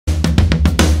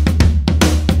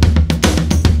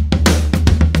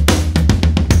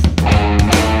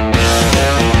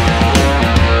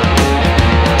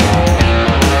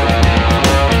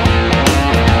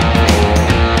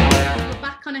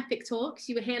talks.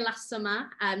 You were here last summer,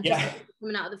 just Yeah.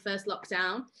 coming out of the first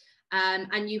lockdown,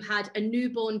 and you had a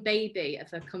newborn baby of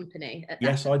a company at that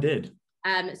Yes, time. I did.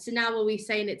 So now are we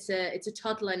saying it's a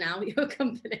toddler now, your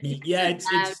company? Yeah, it's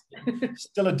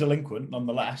still a delinquent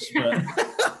nonetheless, but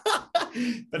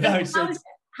but no,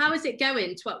 how is it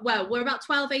going? Well, we're about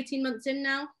 12, 18 months in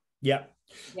now. Yeah.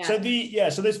 Yeah.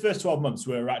 So those first 12 months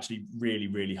were actually really,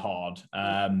 really hard.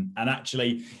 And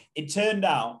actually it turned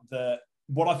out that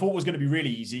what I thought was going to be really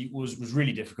easy was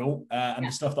really difficult. And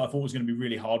the stuff that I thought was going to be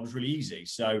really hard was really easy.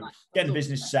 So getting the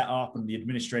business set up and the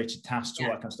administrative tasks, all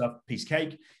that kind of stuff, piece of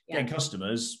cake. Getting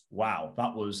customers, wow,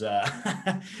 that was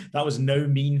that was no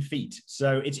mean feat.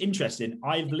 So it's interesting.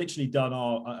 I've literally done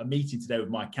a meeting today with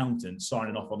my accountant,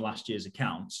 signing off on last year's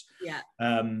accounts. Yeah.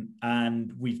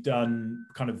 And we've done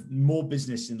kind of more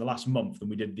business in the last month than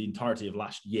we did the entirety of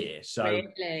last year. So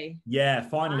really? yeah,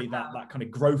 finally that kind of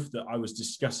growth that I was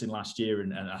discussing last year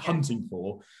and hunting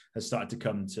for has started to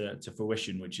come to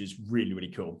fruition, which is really,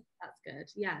 really cool. That's good.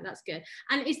 Yeah, that's good.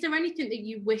 And is there anything that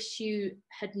you wish you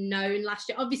had known last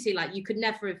year? Obviously, like you could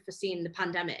never have foreseen the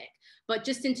pandemic, but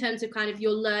just in terms of kind of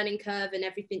your learning curve and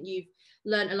everything you've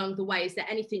learned along the way, is there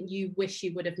anything you wish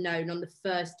you would have known on the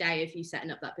first day of you setting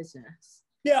up that business?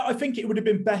 Yeah, I think it would have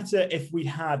been better if we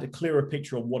had a clearer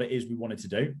picture on what it is we wanted to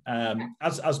do.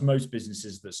 As most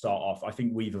businesses that start off, I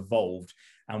think we've evolved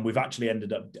and we've actually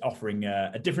ended up offering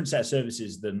a different set of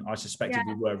services than I suspected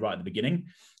we were right at the beginning.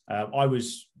 I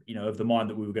was, of the mind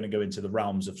that we were going to go into the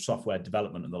realms of software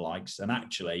development and the likes, and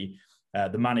actually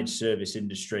the managed service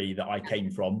industry that I came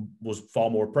from was far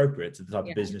more appropriate to the type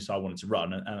of business I wanted to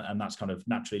run, and that's kind of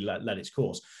naturally let its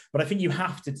course. But I think you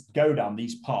have to go down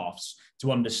these paths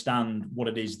to understand what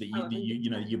it is that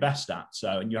you're best at.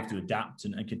 So, and you have to adapt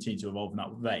and continue to evolve in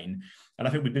that vein. And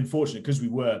I think we've been fortunate because we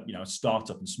were, a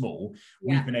startup and small.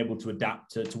 We've been able to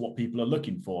adapt to what people are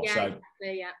looking for.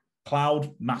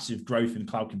 Cloud, massive growth in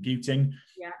cloud computing.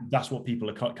 That's what people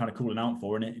are kind of calling out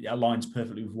for, and it aligns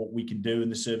perfectly with what we can do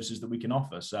and the services that we can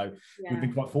offer. So we've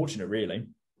been quite fortunate, really.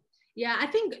 Yeah, I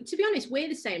think, to be honest, we're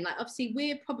the same. Like, obviously,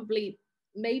 we're probably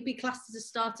maybe classed as a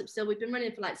startup still. We've been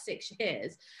running for like 6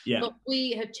 years, but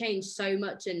we have changed so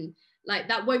much, and like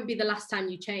that won't be the last time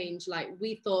you change. Like,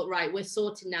 we thought, right, we're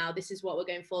sorted now. This is what we're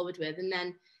going forward with, and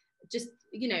then just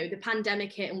the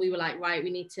pandemic hit, and we were like, right,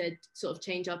 we need to sort of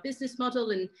change our business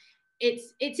model. And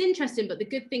it's interesting, but the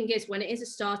good thing is when it is a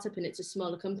startup and it's a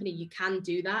smaller company, you can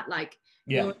do that. Like,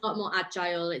 you're a lot more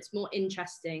agile, it's more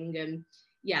interesting, and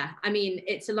I mean,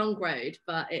 it's a long road,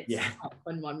 but it's a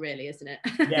fun one, really, isn't it?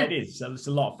 Yeah, it is. So it's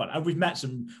a lot of fun, and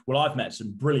I've met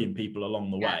some brilliant people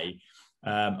along the way,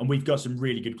 and we've got some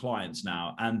really good clients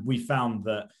now, and we found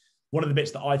that one of the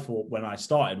bits that I thought when I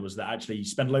started was that actually you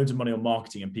spend loads of money on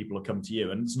marketing and people will come to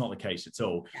you, and it's not the case at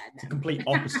all. It's the complete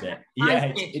opposite.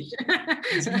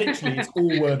 It's literally, it's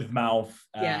all word of mouth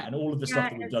and all of the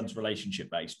stuff that we've done is relationship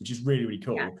based, which is really, really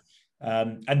cool.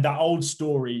 And that old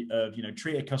story of,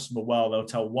 treat a customer well, they'll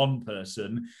tell one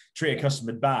person, treat a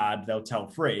customer bad, they'll tell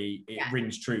 3, it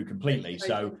rings true completely.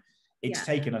 So it's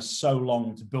taken us so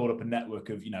long to build up a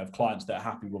network of, of clients that are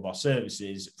happy with our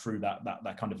services through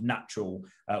that kind of natural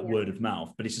word of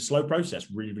mouth. But it's a slow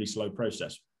process, really, really slow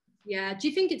process. Yeah. Do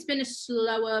you think it's been a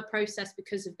slower process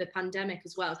because of the pandemic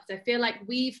as well? Because I feel like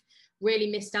we've really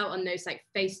missed out on those like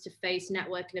face-to-face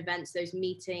networking events, those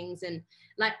meetings, and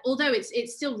like, although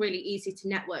it's still really easy to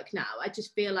network now, I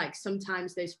just feel like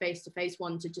sometimes those face-to-face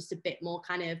ones are just a bit more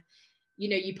kind of,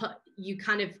 you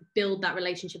kind of build that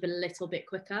relationship a little bit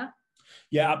quicker.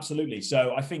 Yeah, absolutely.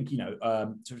 So I think,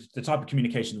 the type of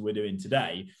communication that we're doing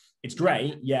today, it's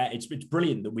great. Yeah, it's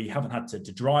brilliant that we haven't had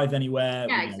to drive anywhere.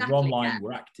 We're online,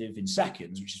 we're active in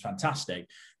seconds, which is fantastic.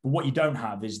 But what you don't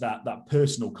have is that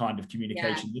personal kind of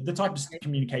communication, the type of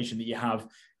communication that you have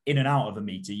in and out of a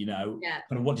meeting, kind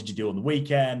of what did you do on the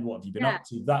weekend? What have you been up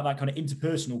to? That kind of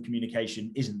interpersonal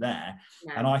communication isn't there.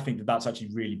 And I think that that's actually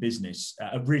really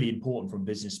really important from a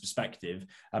business perspective,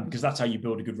 because that's how you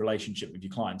build a good relationship with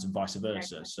your clients and vice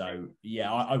versa. So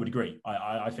yeah, I would agree.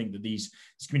 I think that these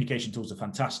communication tools are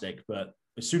fantastic, but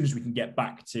as soon as we can get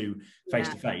back to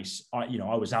face-to-face, I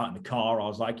was out in the car. I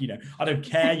was like, I don't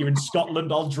care. You're in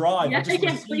Scotland. I'll drive. I just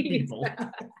want to see people.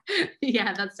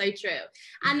 Yeah, that's so true.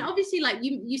 And obviously, like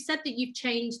you said that you've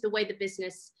changed the way the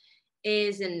business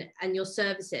is and your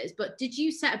services, but did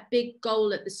you set a big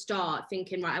goal at the start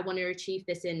thinking, right, I want to achieve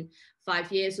this in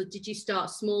 5 years, or did you start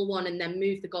a small one and then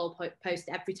move the goalpost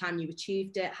every time you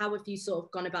achieved it? How have you sort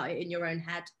of gone about it in your own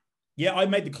head? Yeah, I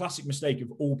made the classic mistake of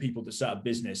all people that set up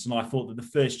business. And I thought that the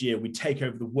first year we'd take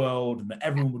over the world and that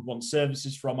everyone would want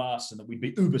services from us and that we'd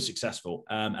be uber successful.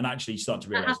 And actually start to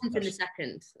realize that happens in the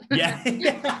second. Yeah.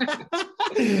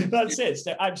 That's it.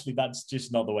 So actually, that's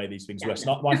just not the way these things work.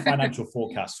 My financial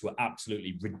forecasts were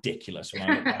absolutely ridiculous when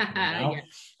I look back at it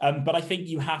now. But I think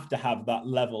you have to have that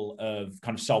level of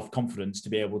kind of self-confidence to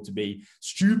be able to be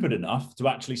stupid enough to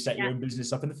actually set your own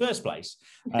business up in the first place.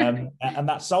 And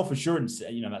that self-assurance,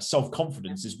 that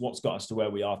self-confidence is what's got us to where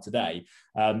we are today.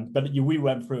 But we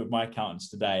went through with my accountants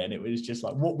today, and it was just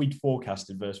like what we'd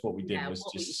forecasted versus what we did was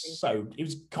just it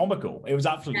was comical. It was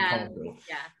absolutely comical.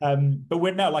 But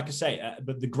we're now, like I say,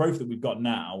 but the growth that we've got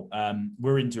now,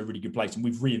 we're into a really good place, and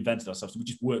we've reinvented ourselves. So we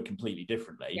just work completely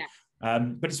differently.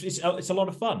 But it's a lot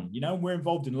of fun, we're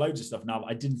involved in loads of stuff now that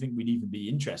I didn't think we'd even be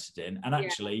interested in. And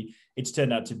actually it's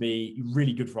turned out to be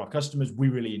really good for our customers. We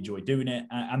really enjoy doing it,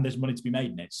 and there's money to be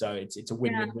made in it. So it's a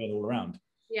win-win-win all around.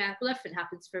 Yeah. Well, everything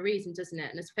happens for a reason, doesn't it?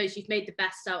 And I suppose you've made the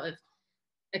best out of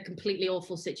a completely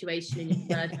awful situation in your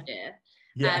third year.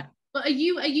 But are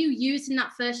you using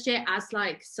that first year as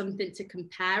like something to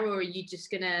compare, or are you just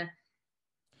gonna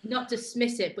not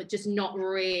dismiss it, but just not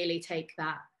really take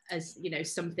that as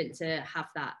something to have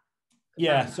that?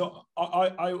 So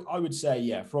I would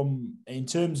say, from in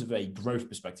terms of a growth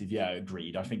perspective,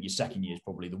 agreed. I think your second year is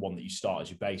probably the one that you start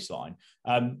as your baseline.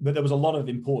 But there was a lot of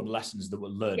important lessons that were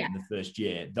learned in the first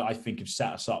year that I think have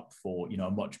set us up for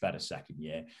a much better second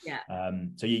year.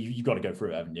 So you've got to go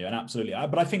through it, haven't you? And absolutely.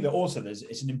 But I think that also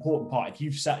it's an important part. If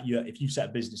you've set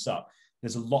a business up,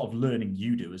 there's a lot of learning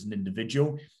you do as an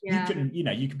individual. You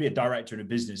can be a director in a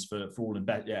business for all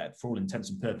intents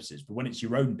and purposes, but when it's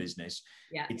your own business,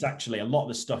 it's actually a lot of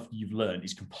the stuff you've learned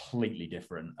is completely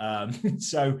different.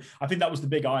 So I think that was the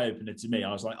big eye opener to me.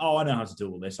 I was like, oh, I know how to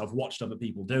do all this. I've watched other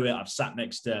people do it. I've sat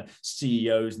next to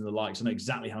CEOs and the likes. I know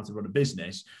exactly how to run a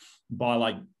business. By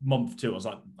like month 2, I was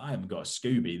like, I haven't got a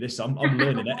Scooby. I'm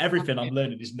learning it. Everything I'm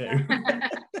learning is new.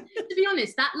 To be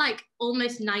honest, that like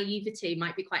almost naivety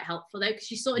might be quite helpful though, because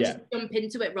you sort of just jump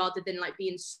into it rather than like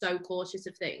being so cautious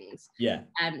of things.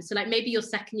 So like maybe your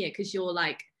second year, because you're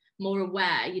like more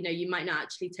aware, you might not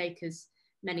actually take as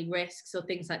many risks or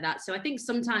things like that. So I think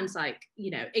sometimes like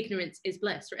ignorance is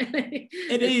bliss, really.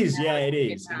 It is. It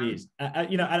is. And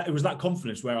it was that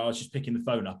confidence where I was just picking the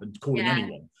phone up and calling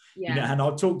anyone. And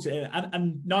I'll talk to,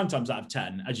 and 9 times out of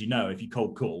 10, as you know, if you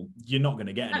cold call, you're not going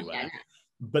to get anywhere.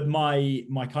 But my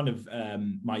kind of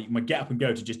my get up and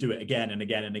go to just do it again and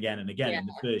again and again and again in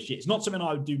the first year. It's not something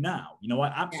I would do now.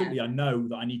 I know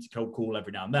that I need to cold call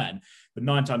every now and then, but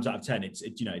 9 times out of 10,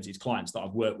 it's clients that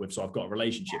I've worked with, so I've got a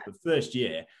relationship. But first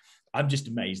year, I'm just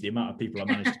amazed the amount of people I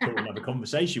managed to call and have a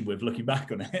conversation with looking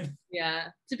back on it.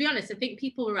 To be honest, I think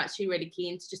people were actually really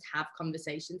keen to just have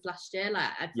conversations last year. Like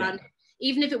I found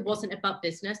even if it wasn't about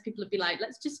business, people would be like,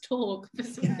 let's just talk for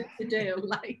something to do.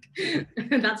 Like,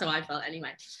 that's how I felt anyway.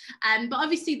 But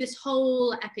obviously this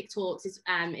whole Epic Talks is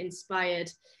inspired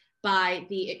by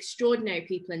the extraordinary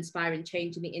people inspiring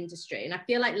change in the industry. And I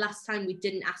feel like last time we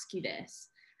didn't ask you this,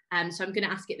 so I'm going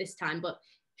to ask it this time, but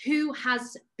who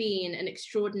has been an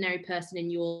extraordinary person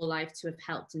in your life to have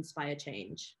helped inspire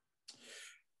change?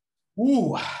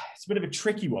 Ooh, it's a bit of a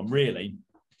tricky one, really.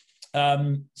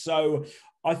 So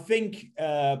I think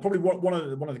probably one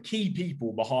of the key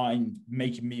people behind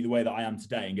making me the way that I am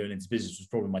today and going into business was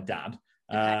probably my dad.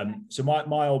 So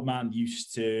my old man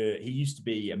used to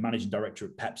be a managing director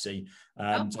at Pepsi.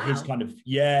 So his kind of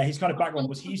background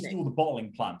was he used to do all the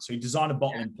bottling plants. So he designed a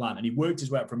bottling plant, and he worked his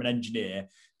way up from an engineer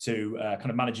to kind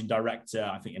of managing director,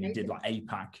 I think, and he did like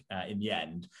APAC in the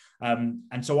end.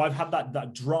 And so I've had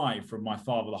that drive from my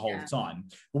father the whole time.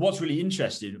 But what's really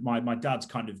interesting, my dad's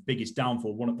kind of biggest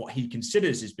downfall, one of what he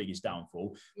considers his biggest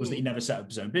downfall, was that he never set up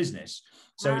his own business.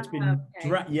 So it's been,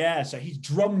 so he's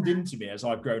drummed into me as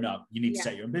I've grown up, you need to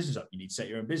set your own business up. You need to set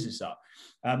your own business up.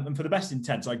 And for the best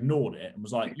intents, I ignored it and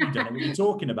was like, you don't know what you're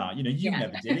talking about. You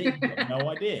never did it. You've got no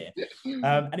idea.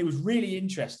 And it was really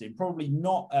interesting. Probably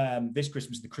not this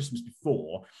Christmas, the Christmas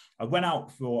before. I went out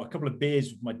for a couple of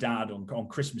beers with my dad on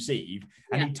Christmas Eve.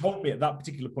 And he told me at that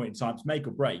particular point in time, it's make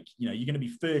or break. You're going to be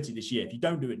 30 this year. If you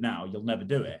don't do it now, you'll never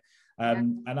do it.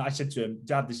 And I said to him,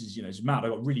 Dad, this is, it's mad. I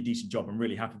got a really decent job. I'm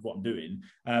really happy with what I'm doing.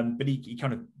 But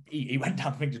he went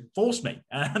down the thing to force me.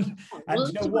 And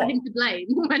you know what? Him to blame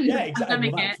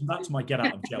exactly. Well, that's my get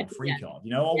out of jail free card.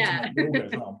 Ultimately, it all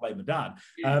goes wrong. Blame my dad.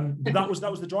 But that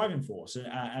was the driving force.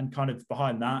 And kind of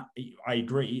behind that, I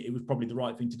agree, it was probably the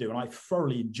right thing to do. And I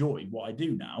thoroughly enjoy what I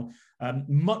do now,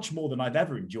 much more than I've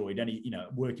ever enjoyed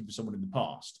working for someone in the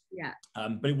past.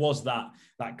 But it was that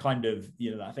kind of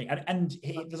that thing. And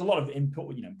there's a lot of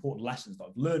important lessons that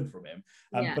I've learned from him.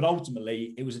 But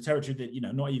ultimately, it was a territory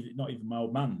that not even my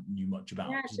old man knew much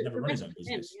about. He's never run his own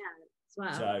business.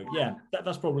 Well. So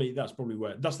that's probably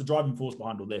where that's the driving force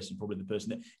behind all this, and probably the person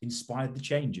that inspired the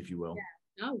change, if you will.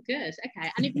 Oh, good.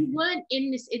 Okay. And if you weren't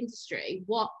in this industry,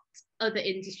 what other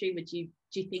industry do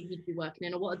you think you'd be working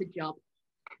in, or what other job?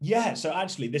 Yeah, so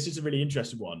actually, this is a really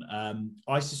interesting one.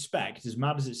 I suspect, as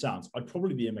mad as it sounds, I'd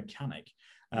probably be a mechanic,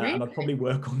 Really? and I'd probably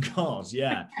work on cars.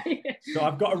 Yeah. So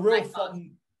I've got a real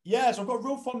fun. Yeah, so I've got a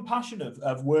real fun passion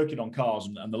of working on cars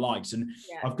and the likes. And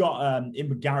I've got in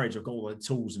the garage, I've got all the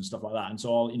tools and stuff like that. And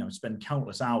so I'll spend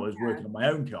countless hours working on my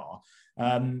own car.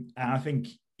 And I think,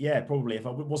 probably if I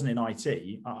wasn't in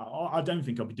IT, I don't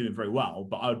think I'd be doing very well,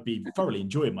 but I would be thoroughly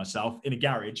enjoying myself in a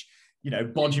garage,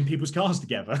 bodging people's cars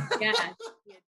together. Yeah.